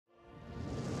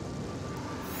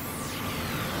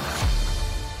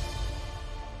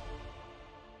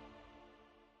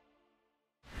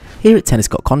Here at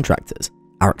Court Contractors,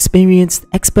 our experienced,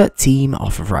 expert team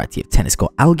offer a variety of tennis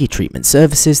court algae treatment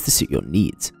services to suit your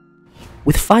needs.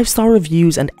 With 5-star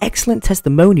reviews and excellent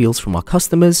testimonials from our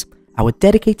customers, our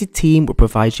dedicated team will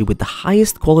provide you with the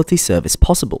highest quality service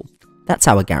possible. That's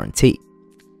our guarantee.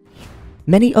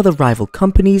 Many other rival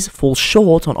companies fall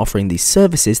short on offering these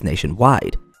services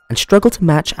nationwide and struggle to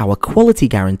match our quality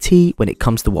guarantee when it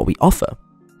comes to what we offer.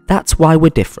 That's why we're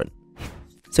different.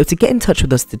 So to get in touch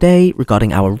with us today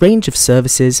regarding our range of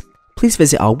services, please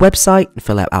visit our website and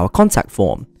fill out our contact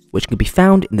form, which can be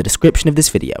found in the description of this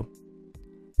video.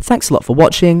 Thanks a lot for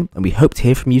watching, and we hope to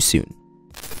hear from you soon.